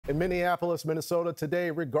in Minneapolis, Minnesota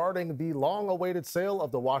today regarding the long-awaited sale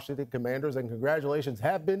of the Washington Commanders, and congratulations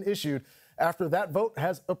have been issued after that vote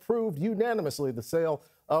has approved unanimously the sale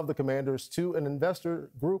of the Commanders to an investor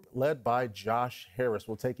group led by Josh Harris.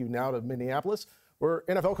 We'll take you now to Minneapolis, where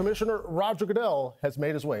NFL Commissioner Roger Goodell has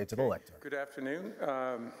made his way to the lectern. Good afternoon.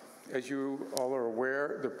 As you all are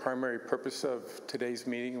aware, the primary purpose of today's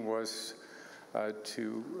meeting was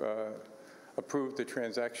to approve the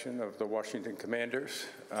transaction of the Washington Commanders.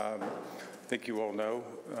 I think you all know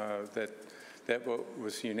that vote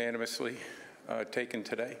was unanimously taken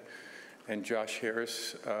today, and Josh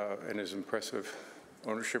Harris and his impressive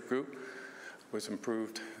ownership group was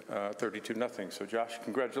approved 32-0. So Josh,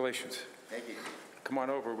 congratulations. Thank you. Come on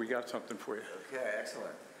over, we got something for you. Okay,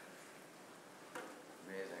 excellent.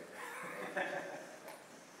 Amazing. And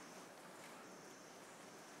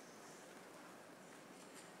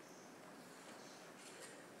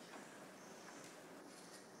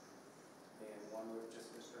one with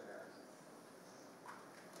just Mr. Harris.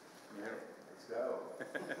 Yeah. Let's go.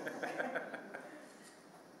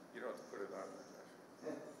 You don't have to put it on there,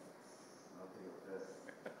 Josh. I'll deal with this.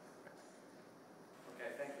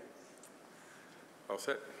 Okay, thank you. All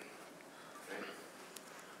set?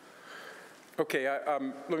 Okay,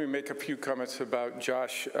 let me make a few comments about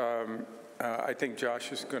Josh. I think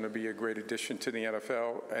Josh is going to be a great addition to the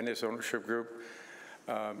NFL and his ownership group.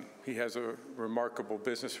 He has a remarkable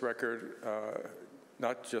business record,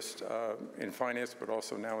 not just in finance, but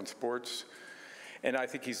also now in sports. And I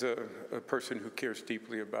think he's a person who cares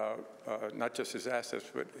deeply about not just his assets,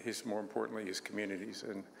 but more importantly, his communities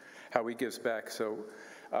and how he gives back. So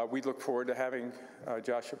we look forward to having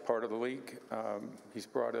Josh a part of the league. He's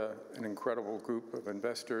brought an incredible group of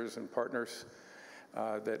investors and partners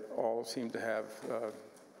that all seem to have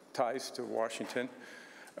ties to Washington.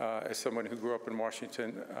 As someone who grew up in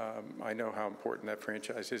Washington, I know how important that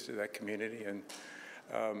franchise is to that community, and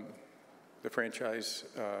the franchise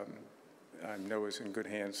I know is in good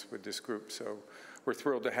hands with this group. So we're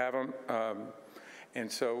thrilled to have him. And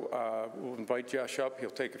so we'll invite Josh up. He'll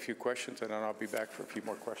take a few questions, and then I'll be back for a few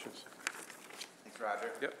more questions. Thanks, Roger.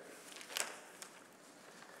 Yep.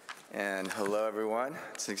 And hello, everyone.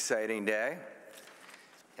 It's an exciting day.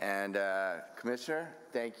 And Commissioner,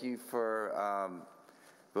 thank you for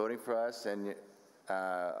voting for us and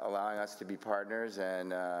allowing us to be partners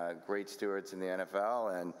and great stewards in the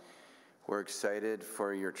NFL. And we're excited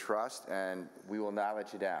for your trust, and we will not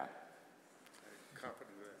let you down.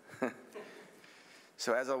 Confident of that.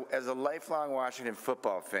 So as a lifelong Washington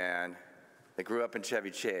football fan that grew up in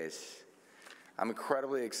Chevy Chase, I'm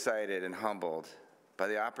incredibly excited and humbled by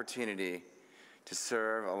the opportunity to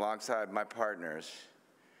serve alongside my partners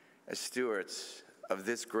as stewards of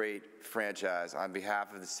this great franchise on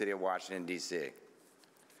behalf of the city of Washington, D.C.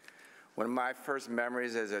 One of my first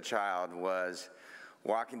memories as a child was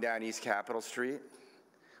walking down East Capitol Street,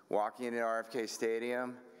 walking into RFK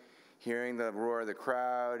Stadium, hearing the roar of the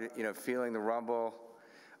crowd, feeling the rumble.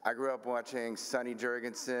 I grew up watching Sonny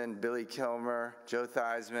Jurgensen, Billy Kilmer, Joe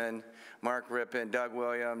Theismann, Mark Rippon, Doug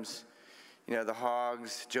Williams, the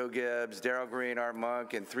Hogs, Joe Gibbs, Darrell Green, Art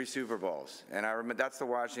Monk, and 3 Super Bowls. And I remember that's the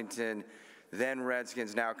Washington, then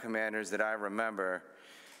Redskins, now Commanders that I remember.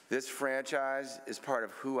 This franchise is part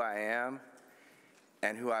of who I am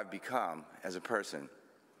and who I've become as a person.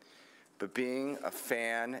 But being a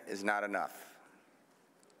fan is not enough.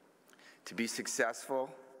 To be successful,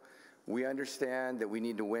 we understand that we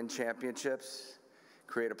need to win championships,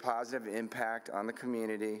 create a positive impact on the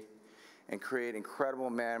community, and create incredible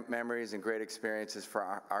memories and great experiences for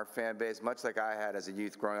our fan base, much like I had as a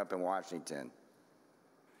youth growing up in Washington.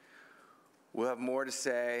 We'll have more to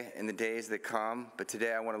say in the days that come, but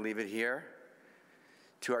today I want to leave it here.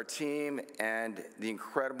 To our team and the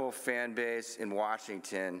incredible fan base in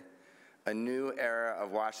Washington, a new era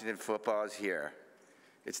of Washington football is here.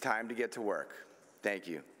 It's time to get to work. Thank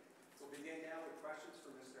you. We'll begin now with questions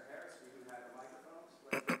for Mr. Harris. We do have the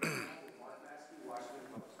microphones. Washington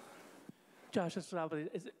Post. Josh,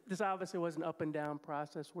 this obviously was an up and down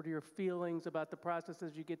process. What are your feelings about the process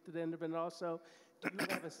as you get to the end of it? And also, do you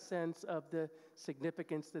have a sense of the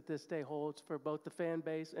significance that this day holds for both the fan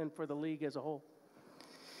base and for the league as a whole?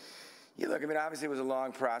 Yeah, look, obviously it was a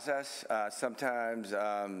long process. Sometimes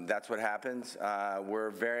that's what happens.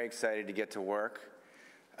 We're very excited to get to work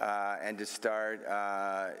and to start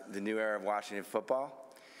the new era of Washington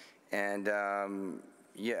football. And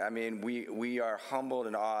yeah, we are humbled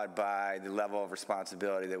and awed by the level of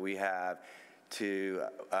responsibility that we have to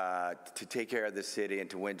take care of the city and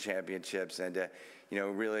to win championships and to,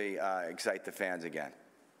 really excite the fans again.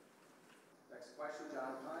 Next question,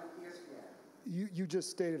 John Pine, ESPN. You just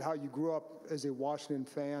stated how you grew up as a Washington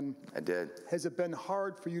fan. I did. Has it been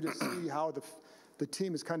hard for you to see how the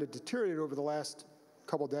team has kind of deteriorated over the last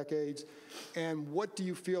couple decades? And what do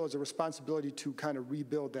you feel is a responsibility to kind of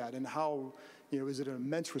rebuild that? And how, is it an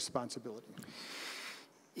immense responsibility?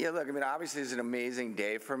 Yeah, look, I mean, obviously it's an amazing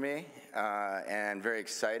day for me and very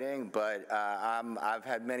exciting, but I've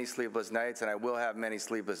had many sleepless nights, and I will have many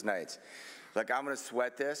sleepless nights. Look, I'm going to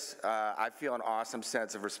sweat this. I feel an awesome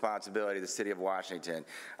sense of responsibility to the city of Washington.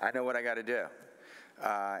 I know what I got to do.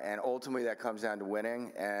 And ultimately that comes down to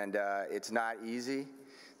winning, and it's not easy.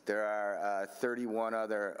 There are 31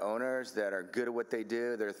 other owners that are good at what they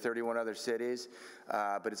do. There are 31 other cities,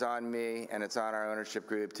 but it's on me and it's on our ownership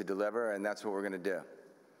group to deliver, and that's what we're going to do. Let's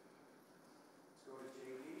go to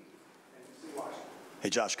JD and Washington. Hey,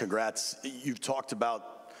 Josh, congrats. You've talked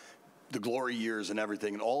about the glory years and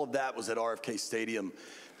everything, and all of that was at RFK Stadium.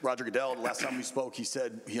 Roger Goodell, the last time we spoke, he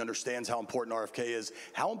said he understands how important RFK is.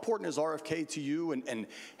 How important is RFK to you, and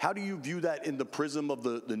how do you view that in the prism of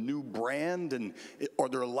the new brand, and are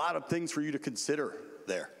there a lot of things for you to consider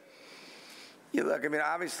there? Yeah, look, I mean,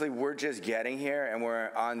 obviously we're just getting here, and we're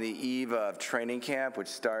on the eve of training camp, which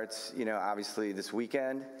starts, obviously this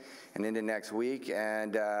weekend and into next week.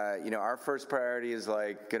 And, our first priority is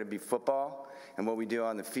going to be football and what we do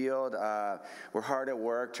on the field. We're hard at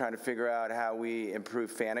work trying to figure out how we improve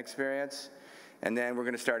fan experience. And then we're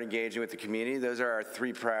going to start engaging with the community. Those are our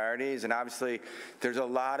three priorities. And obviously, there's a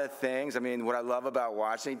lot of things. I mean, what I love about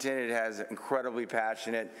Washington, it has incredibly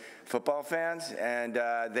passionate football fans, and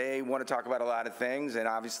they want to talk about a lot of things. And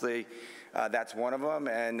obviously, that's one of them.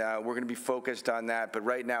 And we're going to be focused on that. But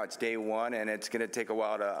right now, it's day one, and it's going to take a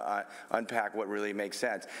while to unpack what really makes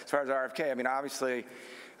sense. As far as RFK, I mean, obviously,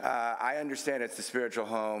 I understand it's the spiritual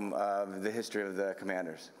home of the history of the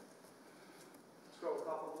Commanders. Let's go a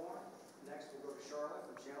couple more. Next, we'll go to Charlotte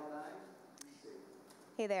from Channel 9.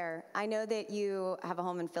 Hey there. I know that you have a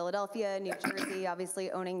home in Philadelphia, New Jersey, obviously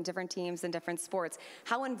owning different teams and different sports.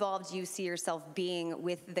 How involved do you see yourself being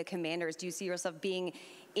with the Commanders? Do you see yourself being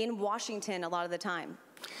in Washington a lot of the time?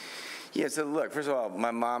 Yeah, so look, first of all,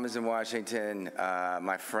 my mom is in Washington.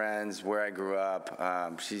 My friends, where I grew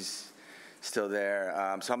up, she's still there.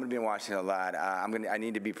 So I'm going to be in Washington a lot. I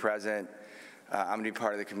need to be present. I'm going to be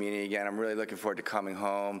part of the community again. I'm really looking forward to coming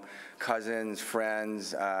home. Cousins,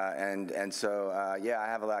 friends, and so, yeah, I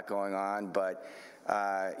have a lot going on. But,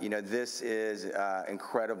 this is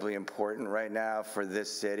incredibly important right now for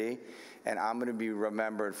this city. And I'm going to be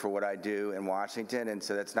remembered for what I do in Washington, and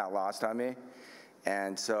so that's not lost on me.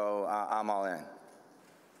 And so I'm all in. Let's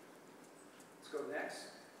go next.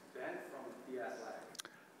 Ben from The Athletic.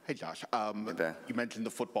 Hey, Josh. Hey, Ben. You mentioned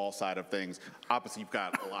the football side of things. Obviously, you've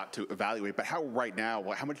got a lot to evaluate, but how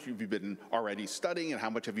much have you been already studying, and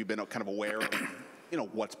how much have you been kind of aware of,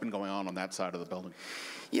 what's been going on that side of the building?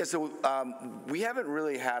 Yeah, so we haven't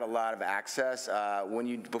really had a lot of access.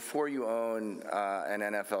 Before you own an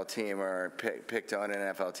NFL team or pick to own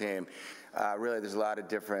an NFL team, really there's a lot of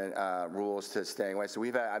different rules to staying away. So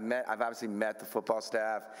I've obviously met the football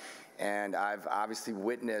staff, and I've obviously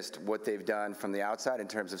witnessed what they've done from the outside in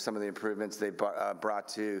terms of some of the improvements they brought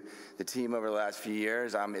to the team over the last few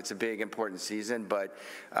years. It's a big, important season, but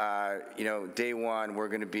day one, we're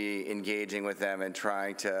going to be engaging with them and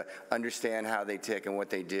trying to understand how they tick and what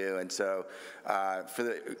they do. And so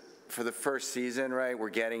for the first season, right, we're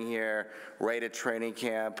getting here right at training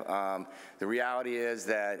camp. The reality is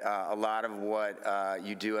that a lot of what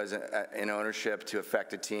you do as in ownership to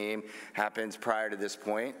affect a team happens prior to this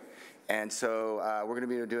point. And so we're going to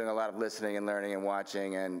be doing a lot of listening and learning and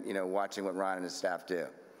watching watching what Ron and his staff do.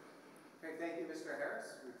 Okay, thank you, Mr. Harris.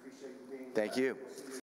 We appreciate you being Thank you.